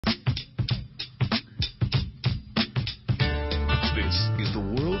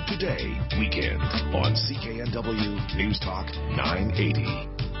of Today weekend on CKNW News Talk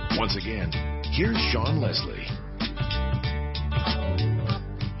 980. Once again, here's Sean Leslie.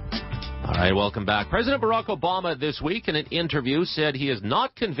 All right, welcome back. President Barack Obama this week in an interview said he is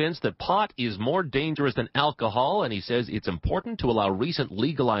not convinced that pot is more dangerous than alcohol, and he says it's important to allow recent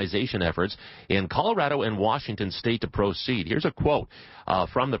legalization efforts in Colorado and Washington state to proceed. Here's a quote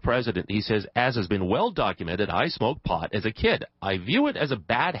from the president. He says, "As has been well documented, I smoked pot as a kid. I view it as a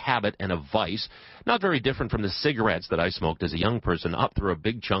bad habit and a vice, not very different from the cigarettes that I smoked as a young person up through a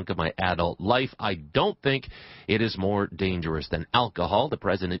big chunk of my adult life. I don't think it is more dangerous than alcohol." The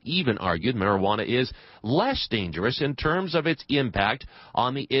president even argued marijuana is less dangerous in terms of its impact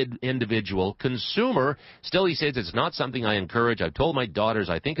on the individual consumer. Still, he says, it's not something I encourage. I've told my daughters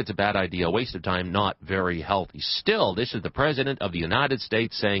I think it's a bad idea, a waste of time, not very healthy. Still, this is the president of the United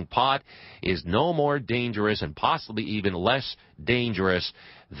States saying pot is no more dangerous and possibly even less dangerous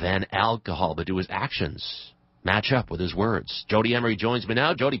than alcohol. But do his actions match up with his words? Jodie Emery joins me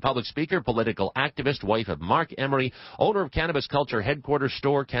now. Jodie, public speaker, political activist, wife of Mark Emery, owner of Cannabis Culture headquarters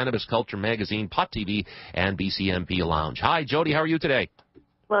store, Cannabis Culture magazine, Pot TV, and BCMP Lounge. Hi, Jodie. How are you today?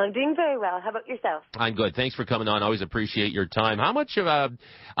 Well, I'm doing very well. How about yourself? I'm good. Thanks for coming on. Always appreciate your time. How much of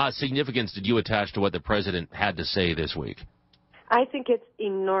significance did you attach to what the president had to say this week? I think it's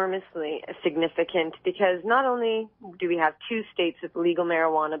enormously significant because not only do we have 2 states with legal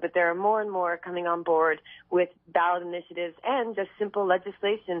marijuana, but there are more and more coming on board with ballot initiatives and just simple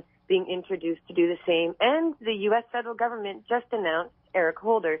legislation being introduced to do the same. And the U.S. federal government just announced, Eric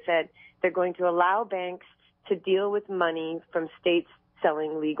Holder said, they're going to allow banks to deal with money from states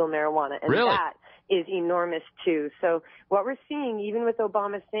selling legal marijuana. And really? That is enormous, too. So what we're seeing, even with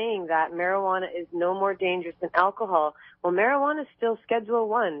Obama saying that marijuana is no more dangerous than alcohol, well, marijuana is still Schedule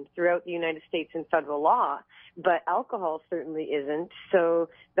 1 throughout the United States in federal law, but alcohol certainly isn't. So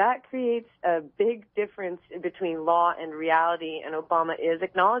that creates a big difference between law and reality, and Obama is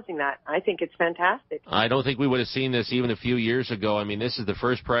acknowledging that. I think it's fantastic. I don't think we would have seen this even a few years ago. I mean, this is the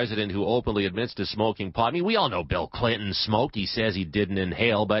first president who openly admits to smoking pot. I mean, we all know Bill Clinton smoked. He says he didn't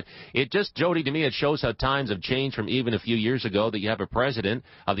inhale, but it just, Jodie, to me, it shows how times have changed from even a few years ago that you have a president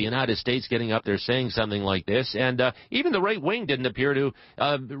of the United States getting up there saying something like this, and even the right wing didn't appear to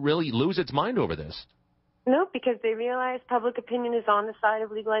really lose its mind over this. No, because they realize public opinion is on the side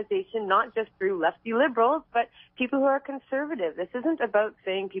of legalization, not just through lefty liberals, but people who are conservative. This isn't about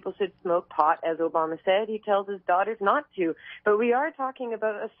saying people should smoke pot, as Obama said. He tells his daughters not to. But we are talking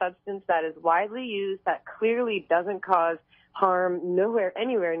about a substance that is widely used, that clearly doesn't cause harm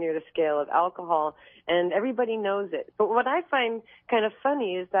anywhere near the scale of alcohol, and everybody knows it. But what I find kind of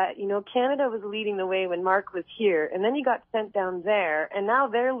funny is that, Canada was leading the way when Mark was here, and then he got sent down there, and now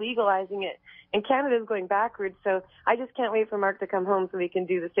they're legalizing it, and Canada's going backwards, so I just can't wait for Mark to come home so we can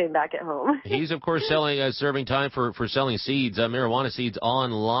do the same back at home. He's, of course, serving time for selling seeds, marijuana seeds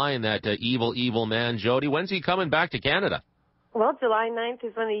online, that evil man, Jodie. When's he coming back to Canada? Well, July 9th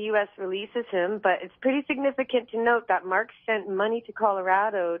is when the U.S. releases him, but it's pretty significant to note that Mark sent money to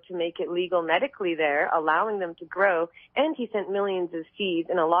Colorado to make it legal medically there, allowing them to grow, and he sent millions of seeds,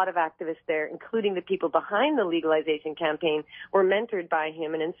 and a lot of activists there, including the people behind the legalization campaign, were mentored by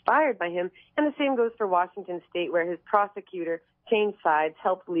him and inspired by him, and the same goes for Washington State, where his prosecutor changed sides,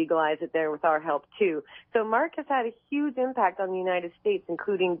 helped legalize it there with our help, too. So Mark has had a huge impact on the United States,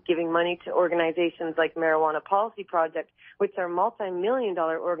 including giving money to organizations like Marijuana Policy Project, which are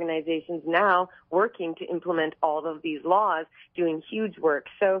multi-million-dollar organizations now working to implement all of these laws, doing huge work.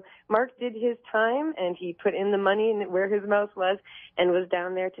 So Mark did his time, and he put in the money where his mouth was and was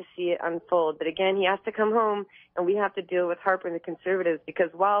down there to see it unfold. But again, he has to come home, and we have to deal with Harper and the conservatives, because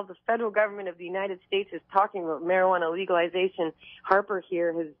while the federal government of the United States is talking about marijuana legalization, Harper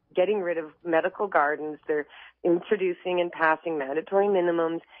here is getting rid of medical gardens. They're introducing and passing mandatory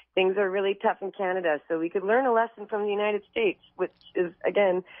minimums. Things are really tough in Canada, so we could learn a lesson from the United States, which is,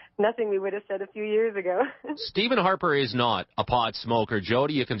 again, nothing we would have said a few years ago. Stephen Harper is not a pot smoker,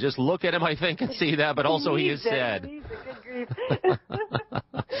 Jodie. You can just look at him, I think, and see that, but also he has said. Good grief.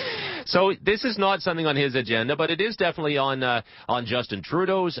 So this is not something on his agenda, but it is definitely on Justin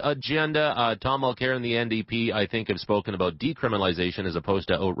Trudeau's agenda. Tom Mulcair and the NDP, I think, have spoken about decriminalization as opposed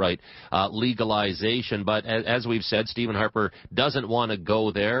to outright legalization. But as we've said, Stephen Harper doesn't want to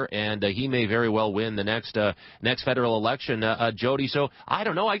go there, and he may very well win the next federal election, Jodie. So I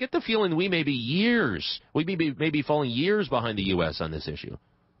don't know. I get the feeling we may be falling years behind the U.S. on this issue.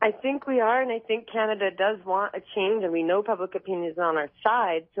 I think we are, and I think Canada does want a change, and we know public opinion is on our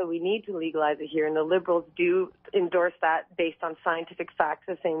side, so we need to legalize it here, and the Liberals do endorse that based on scientific facts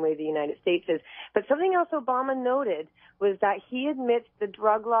the same way the United States is. But something else Obama noted was that he admits the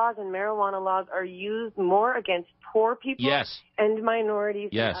drug laws and marijuana laws are used more against poor people and minorities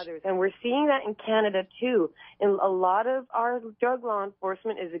than others. And we're seeing that in Canada, too. And a lot of our drug law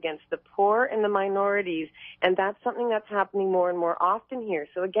enforcement is against the poor and the minorities, and that's something that's happening more and more often here.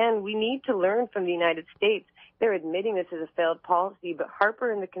 So, again, we need to learn from the United States. They're admitting this is a failed policy, but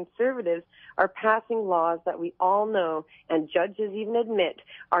Harper and the Conservatives are passing laws that we all know, and judges even admit,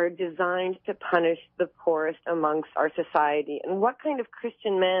 are designed to punish the poorest amongst our society. And what kind of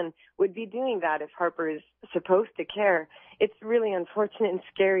Christian man would be doing that if Harper is supposed to care? It's really unfortunate and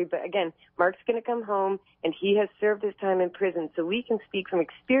scary, but again, Mark's going to come home, and he has served his time in prison, so we can speak from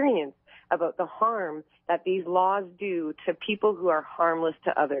experience about the harm that these laws do to people who are harmless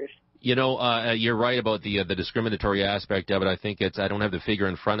to others. You know, you're right about the discriminatory aspect of it. I think I don't have the figure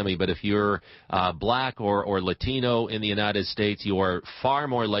in front of me, but if you're black or Latino in the United States, you are far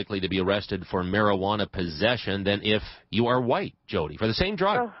more likely to be arrested for marijuana possession than if you are white, Jodie, for the same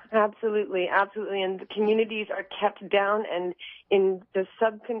drug. Oh, absolutely, absolutely. And the communities are kept down and in the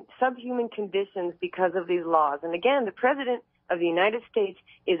subhuman conditions because of these laws. And again, the president of the United States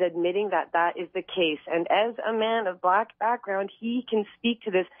is admitting that that is the case. And as a man of black background, he can speak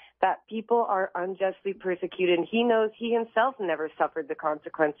to this, that people are unjustly persecuted. And he knows he himself never suffered the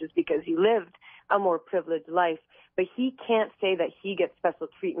consequences because he lived a more privileged life. But he can't say that he gets special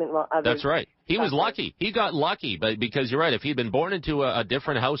treatment while others... That's right. He was lucky. He got lucky, but because you're right, if he'd been born into a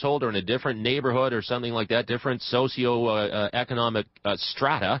different household or in a different neighborhood or something like that, different socio-economic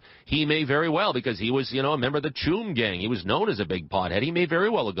strata, he may very well, because he was, a member of the Choom gang. He was known as a big pothead. He may very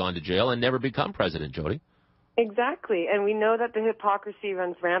well have gone to jail and never become president, Jodie. Exactly, and we know that the hypocrisy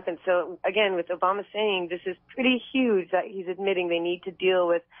runs rampant. So, again, with Obama saying this is pretty huge that he's admitting they need to deal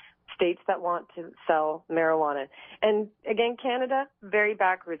with states that want to sell marijuana. And, again, Canada, very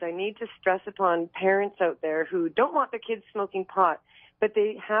backwards. I need to stress upon parents out there who don't want their kids smoking pot, but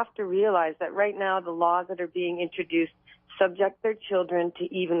they have to realize that right now the laws that are being introduced subject their children to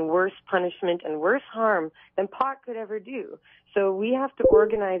even worse punishment and worse harm than pot could ever do. So we have to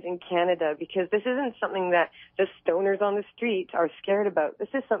organize in Canada, because this isn't something that just stoners on the street are scared about. This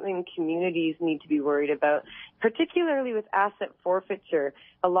is something communities need to be worried about, particularly with asset forfeiture.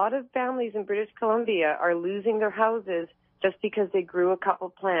 A lot of families in British Columbia are losing their houses just because they grew a couple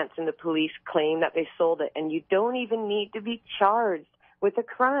plants and the police claim that they sold it. And you don't even need to be charged with a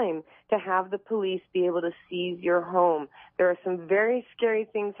crime to have the police be able to seize your home. There are some very scary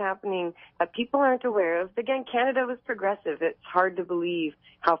things happening that people aren't aware of. Again, Canada was progressive. It's hard to believe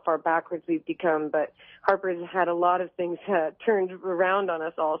how far backwards we've become, but Harper's had a lot of things turned around on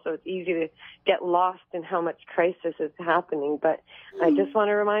us all, so it's easy to get lost in how much crisis is happening. But I just want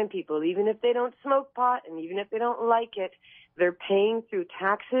to remind people, even if they don't smoke pot and even if they don't like it, they're paying through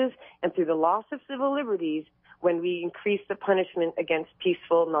taxes and through the loss of civil liberties when we increase the punishment against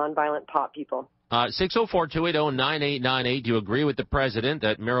peaceful, nonviolent pot people. 604-280-9898. Do you agree with the president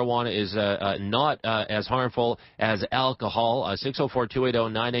that marijuana is not as harmful as alcohol?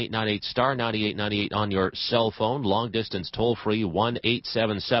 604-280-9898, star 9898 on your cell phone. Long distance toll free,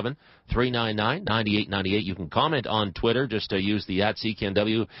 1-877-399-9898. You can comment on Twitter. Just use the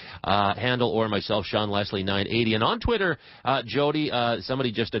 @CKNW handle, or myself, Sean Leslie 980. And on Twitter, Jodie,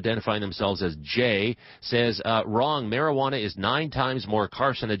 somebody just identifying themselves as Jay says, wrong. Marijuana is 9 times more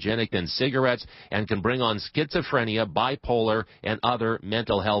carcinogenic than cigarettes and can bring on schizophrenia, bipolar, and other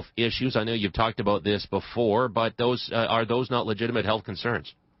mental health issues. I know you've talked about this before, but are those not legitimate health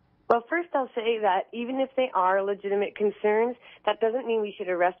concerns? Well, first I'll say that even if they are legitimate concerns, that doesn't mean we should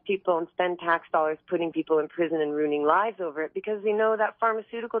arrest people and spend tax dollars putting people in prison and ruining lives over it, because we know that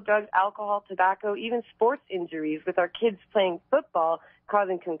pharmaceutical drugs, alcohol, tobacco, even sports injuries with our kids playing football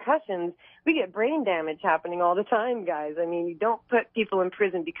causing concussions, we get brain damage happening all the time, guys. I mean, you don't put people in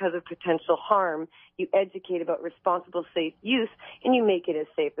prison because of potential harm. You educate about responsible, safe use, and you make it as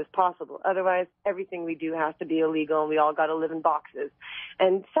safe as possible. Otherwise, everything we do has to be illegal, and we all got to live in boxes.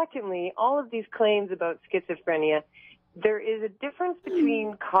 And secondly, all of these claims about schizophrenia, there is a difference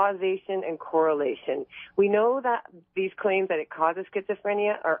between causation and correlation. We know that these claims that it causes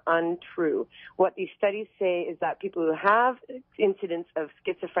schizophrenia are untrue. What these studies say is that people who have incidents of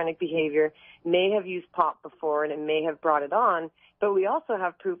schizophrenic behavior may have used pot before and it may have brought it on, but we also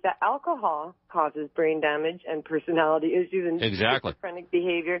have proof that alcohol causes brain damage and personality issues and schizophrenic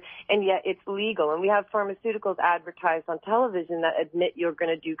behavior, and yet it's legal. And we have pharmaceuticals advertised on television that admit you're going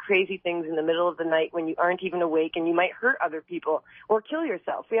to do crazy things in the middle of the night when you aren't even awake, and you might hurt other people or kill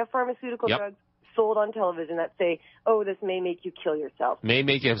yourself. We have pharmaceutical drugs sold on television that say, oh, this may make you kill yourself. May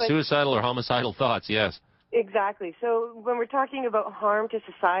make you have suicidal or homicidal thoughts, yes. Exactly. So when we're talking about harm to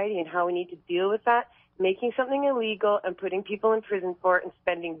society and how we need to deal with that, making something illegal and putting people in prison for it and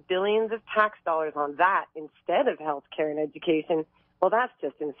spending billions of tax dollars on that instead of health care and education, well, that's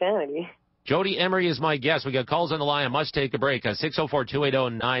just insanity. Jodie Emery is my guest. We got calls on the line. I must take a break.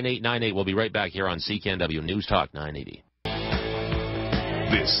 604-280-9898. We'll be right back here on CKNW News Talk 980.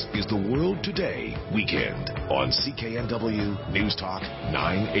 This is the World Today Weekend on CKNW News Talk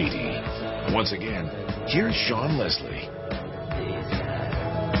 980. Once again, here's Sean Leslie.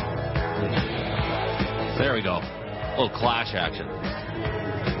 There we go. A little Clash action.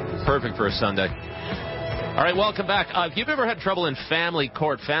 Perfect for a Sunday. All right, welcome back. If you've ever had trouble in family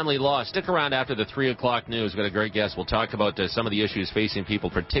court, family law, stick around after the 3 o'clock news. We've got a great guest. We'll talk about some of the issues facing people,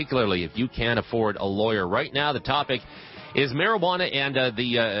 particularly if you can't afford a lawyer. Right now, the topic is marijuana and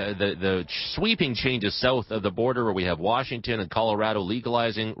the sweeping changes south of the border, where we have Washington and Colorado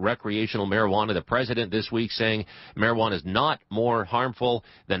legalizing recreational marijuana. The president this week saying marijuana is not more harmful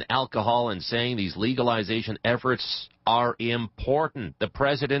than alcohol and saying these legalization efforts are important. The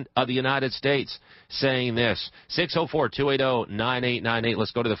president of the United States saying this. 604-280-9898.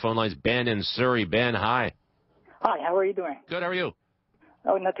 Let's go to the phone lines. Ben in Surrey. Ben, hi. Hi, how are you doing? Good, how are you?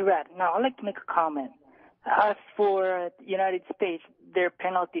 Oh, not too bad. Now, I'd like to make a comment. As for the United States, their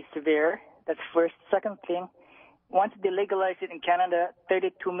penalty is severe. That's first. Second thing, once they legalize it in Canada,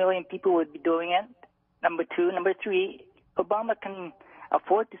 32 million people would be doing it. Number two. Number three, Obama can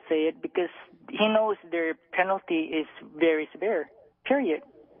afford to say it because he knows their penalty is very severe, period.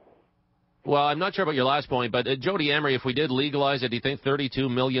 Well, I'm not sure about your last point, but Jodie Emery, if we did legalize it, do you think 32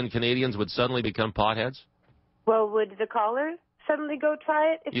 million Canadians would suddenly become potheads? Well, would the callers suddenly go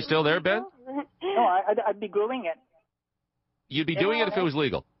try it? You still there, Ben? No, I'd be growing it. You'd be doing it if it was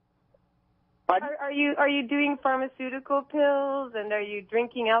legal. Are you doing pharmaceutical pills, and are you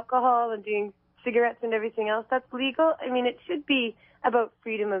drinking alcohol and doing cigarettes and everything else that's legal? I mean, it should be about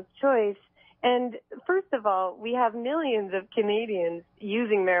freedom of choice. And first of all, we have millions of Canadians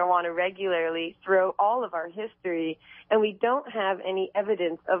using marijuana regularly throughout all of our history, and we don't have any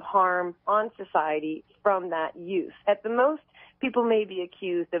evidence of harm on society from that use. At the most, people may be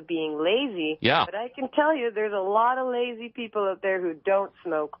accused of being lazy, but I can tell you there's a lot of lazy people out there who don't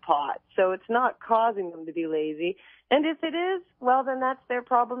smoke pot, so it's not causing them to be lazy. And if it is, well, then that's their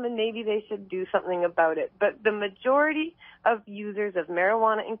problem, and maybe they should do something about it. But the majority of users of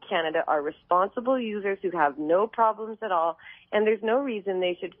marijuana in Canada are responsible users who have no problems at all, and there's no reason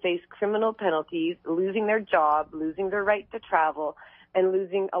they should face criminal penalties, losing their job, losing their right to travel, and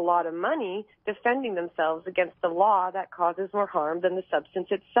losing a lot of money defending themselves against a law that causes more harm than the substance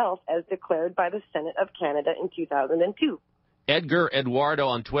itself, as declared by the Senate of Canada in 2002. Edgar Eduardo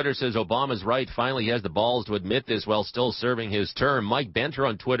on Twitter says Obama's right. Finally, he has the balls to admit this while still serving his term. Mike Benter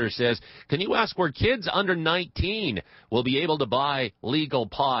on Twitter says, can you ask where kids under 19 will be able to buy legal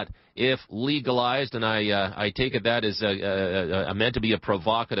pot if legalized? And I take it that is meant to be a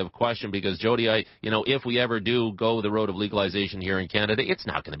provocative question because, Jodie, if we ever do go the road of legalization here in Canada, it's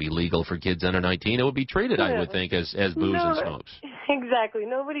not going to be legal for kids under 19. It would be treated, I would think, as booze and smokes. Exactly.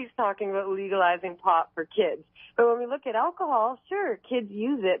 Nobody's talking about legalizing pot for kids. But when we look at alcohol, sure, kids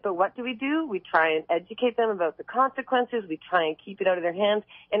use it, but what do? We try and educate them about the consequences. We try and keep it out of their hands.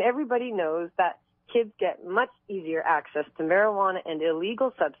 And everybody knows that kids get much easier access to marijuana and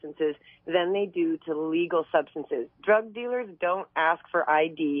illegal substances than they do to legal substances. Drug dealers don't ask for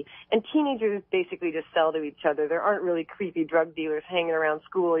ID, and teenagers basically just sell to each other. There aren't really creepy drug dealers hanging around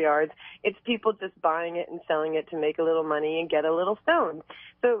schoolyards. It's people just buying it and selling it to make a little money and get a little stoned.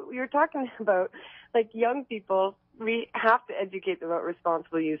 So you're talking about, like, young people. We have to educate them about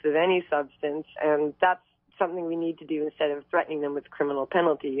responsible use of any substance, and that's something we need to do instead of threatening them with criminal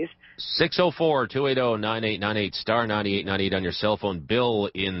penalties. 604-280-9898, star 9898 on your cell phone.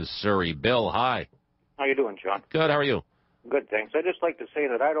 Bill in Surrey. Bill, hi. How you doing, John? Good, how are you? Good, thanks. I'd just like to say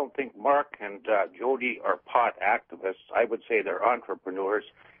that I don't think Mark and Jodie are pot activists. I would say they're entrepreneurs.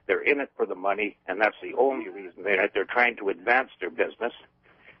 They're in it for the money, and that's the only reason they're in it. They're trying to advance their business.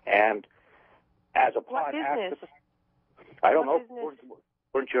 And as a pot activist, I don't know,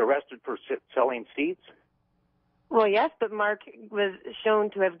 weren't you arrested for selling seeds? Well, yes, but Mark was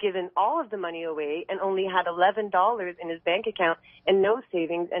shown to have given all of the money away and only had $11 in his bank account and no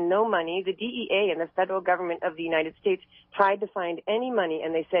savings and no money. The DEA and the federal government of the United States tried to find any money,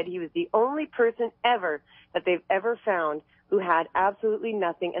 and they said he was the only person ever that they've ever found who had absolutely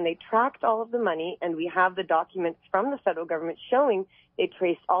nothing, and they tracked all of the money, and we have the documents from the federal government showing they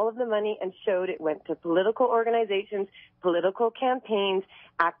traced all of the money and showed it went to political organizations, political campaigns,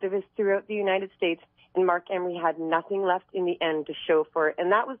 activists throughout the United States, and Mark Emery had nothing left in the end to show for it,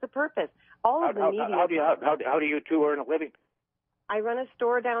 and that was the purpose. All of the media. How do you two earn a living? I run a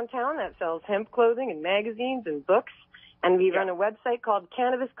store downtown that sells hemp clothing and magazines and books, and we run a website called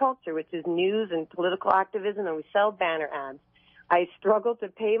Cannabis Culture, which is news and political activism, and we sell banner ads. I struggle to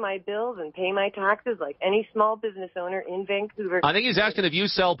pay my bills and pay my taxes like any small business owner in Vancouver. I think he's asking if you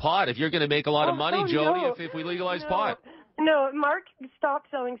sell pot, if you're going to make a lot of money, Jody, if we legalize pot. No, Mark stopped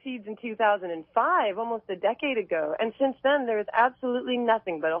selling seeds in 2005, almost a decade ago, and since then there's absolutely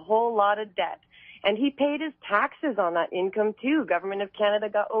nothing but a whole lot of debt. And he paid his taxes on that income too. Government of Canada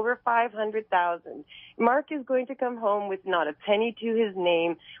got over $500,000. Mark is going to come home with not a penny to his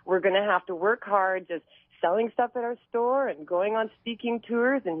name. We're going to have to work hard, just selling stuff at our store and going on speaking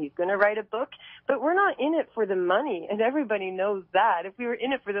tours, and he's going to write a book. But we're not in it for the money, and everybody knows that. If we were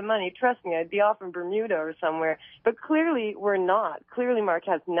in it for the money, trust me, I'd be off in Bermuda or somewhere. But clearly we're not. Clearly Mark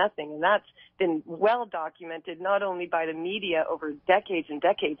has nothing, and that's been well documented not only by the media over decades and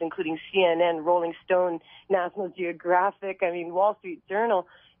decades, including CNN, Rolling Stone, National Geographic, Wall Street Journal.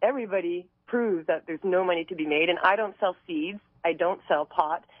 Everybody proves that there's no money to be made, and I don't sell seeds. I don't sell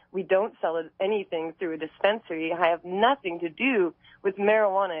pot. We don't sell anything through a dispensary. I have nothing to do with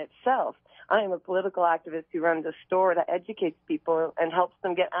marijuana itself. I am a political activist who runs a store that educates people and helps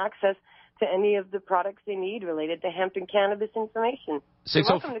them get access to any of the products they need related to hemp and cannabis information. You're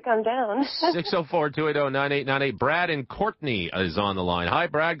welcome to come down. 604-280-9898. Brad and Courtney is on the line. Hi,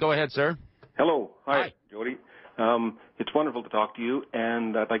 Brad. Go ahead, sir. Hello. Hi, Jody. It's wonderful to talk to you,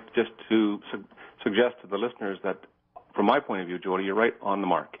 and I'd like just to suggest to the listeners that from my point of view, Jody, you're right on the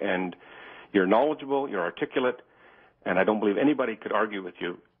mark, and you're knowledgeable, you're articulate, and I don't believe anybody could argue with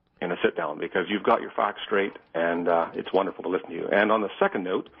you in a sit-down because you've got your facts straight, and it's wonderful to listen to you. And on the second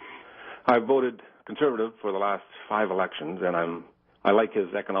note, I've voted Conservative for the last 5 elections, and I like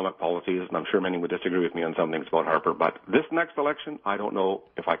his economic policies, and I'm sure many would disagree with me on some things about Harper, but this next election, I don't know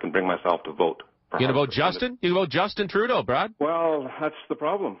if I can bring myself to vote for Harper. You going to vote Justin? You going to vote Justin Trudeau, Brad? Well, that's the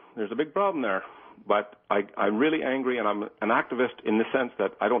problem. There's a big problem there. But I'm really angry, and I'm an activist in the sense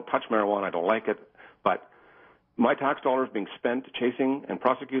that I don't touch marijuana, I don't like it, but my tax dollars being spent chasing and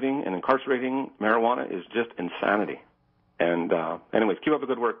prosecuting and incarcerating marijuana is just insanity. And anyways, keep up the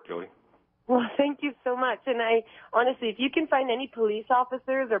good work, Jody. Well, thank you so much. And honestly, if you can find any police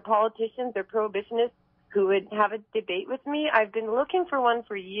officers or politicians or prohibitionists who would have a debate with me, I've been looking for one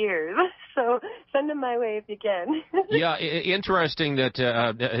for years. So send them my way if you can. Yeah, interesting that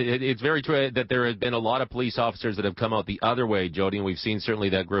it's very true that there have been a lot of police officers that have come out the other way, Jody, and we've seen certainly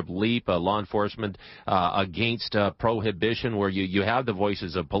that group LEAP, law enforcement against prohibition, where you have the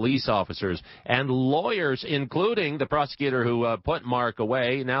voices of police officers and lawyers, including the prosecutor who put Mark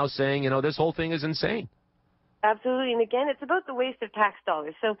away, now saying, this whole thing is insane. Absolutely. And again, it's about the waste of tax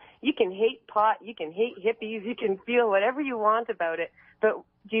dollars. So you can hate pot, you can hate hippies, you can feel whatever you want about it. But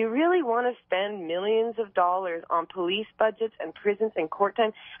do you really want to spend millions of dollars on police budgets and prisons and court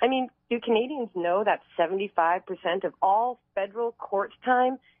time? Do Canadians know that 75% of all federal court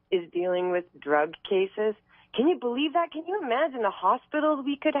time is dealing with drug cases? Can you believe that? Can you imagine the hospitals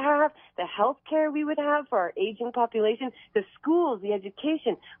we could have, the health care we would have for our aging population, the schools, the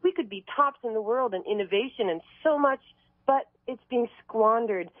education? We could be tops in the world in innovation and so much, but it's being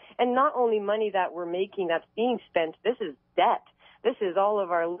squandered. And not only money that we're making that's being spent, this is debt. This is all of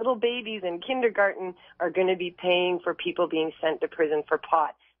our little babies in kindergarten are going to be paying for people being sent to prison for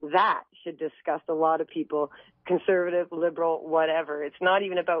pot. That should disgust a lot of people, conservative, liberal, whatever. It's not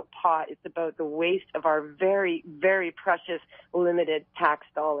even about pot. It's about the waste of our very, very precious, limited tax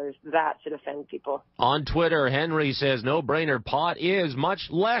dollars. That should offend people. On Twitter, Henry says, no brainer, pot is much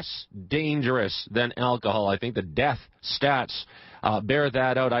less dangerous than alcohol. I think the death stats bear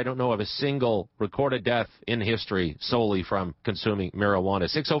that out. I don't know of a single recorded death in history solely from consuming marijuana.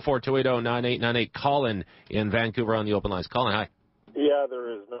 604-280-9898. Colin in Vancouver on the open lines. Colin, hi. Yeah,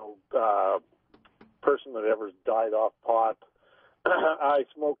 there is no person that ever died off pot. I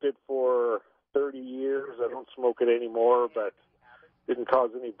smoked it for 30 years. I don't smoke it anymore, but didn't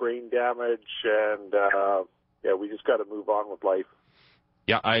cause any brain damage. And, we just got to move on with life.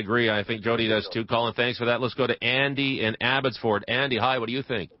 Yeah, I agree. I think Jody does too. Colin, thanks for that. Let's go to Andy in Abbotsford. Andy, hi, what do you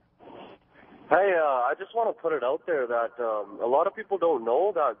think? Hey, I just want to put it out there that a lot of people don't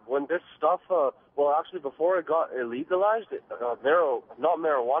know that when this stuff, actually before it got illegalized, not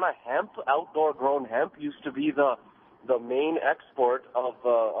marijuana, hemp, outdoor-grown hemp used to be the main export of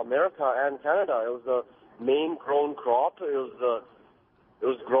America and Canada. It was the main grown crop. It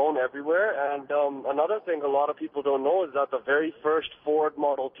was grown everywhere. And another thing a lot of people don't know is that the very first Ford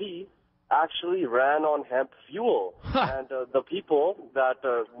Model T actually ran on hemp fuel. And the people that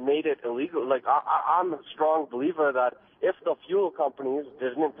made it illegal, like I'm a strong believer that if the fuel companies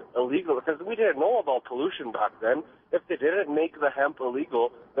didn't illegal, because we didn't know about pollution back then, if they didn't make the hemp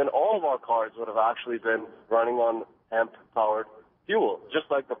illegal, then all of our cars would have actually been running on hemp-powered fuel, just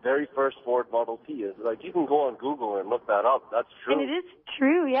like the very first Ford Model T is. Like, you can go on Google and look that up. That's true. And it is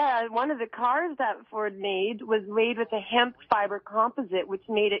true, yeah. One of the cars that Ford made was made with a hemp fiber composite, which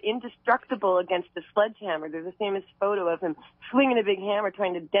made it indestructible against a sledgehammer. There's a famous photo of him swinging a big hammer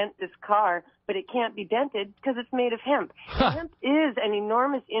trying to dent this car, but it can't be dented because it's made of hemp. Hemp is an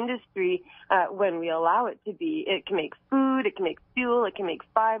enormous industry when we allow it to be. It can make food, it can make fuel, it can make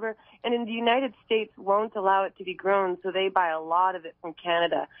fiber, and in the United States won't allow it to be grown, so they buy a lot of it from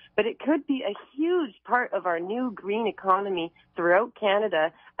Canada. But it could be a huge part of our new green economy throughout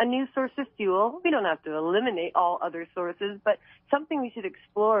Canada, a new source of fuel. We don't have to eliminate all other sources, but something we should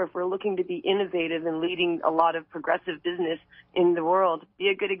explore if we're looking to be innovative and leading a lot of progressive business in the world. Be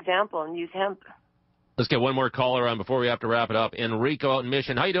a good example and use hemp. Let's get one more caller on before we have to wrap it up. Enrico out in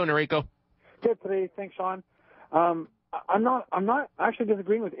Mission. How you doing, Enrico? Good today. Thanks, Sean. I'm not actually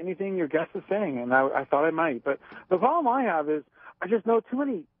disagreeing with anything your guest is saying, and I thought I might. But the problem I have is I just know too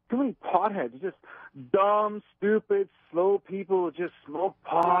many potheads, just dumb, stupid, slow people who just smoke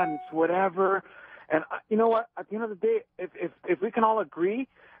pot and whatever. And you know what? At the end of the day, if we can all agree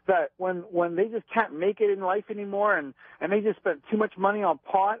that when they just can't make it in life anymore and they just spent too much money on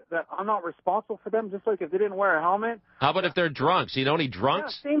pot, that I'm not responsible for them, just like if they didn't wear a helmet. How about if they're drunks? You know any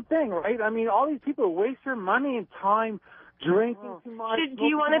drunks? Yeah, same thing, right? I mean, all these people waste their money and time drinking too much. Do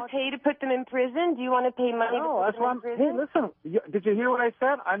you want to pay to put them in prison? Do you want to pay money to put them in prison? Hey, listen, did you hear what I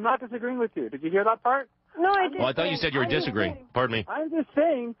said? I'm not disagreeing with you. Did you hear that part? No, I didn't. Well, I thought you said you were disagreeing. Pardon me. I'm just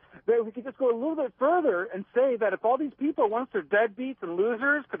saying that we could just go a little bit further and say that if all these people, once they're deadbeats and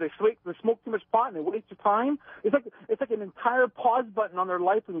losers because they smoke too much pot and they waste your time, it's like an entire pause button on their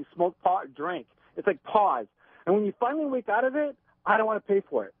life when you smoke pot or drink. It's like pause. And when you finally wake out of it, I don't want to pay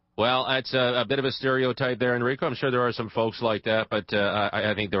for it. Well, that's a bit of a stereotype there, Enrico. I'm sure there are some folks like that, but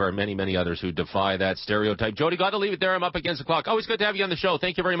I think there are many, many others who defy that stereotype. Jodie, got to leave it there. I'm up against the clock. Always good to have you on the show.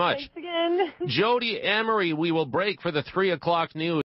 Thank you very much. Thanks again. Jodie Emery, we will break for the 3 o'clock news.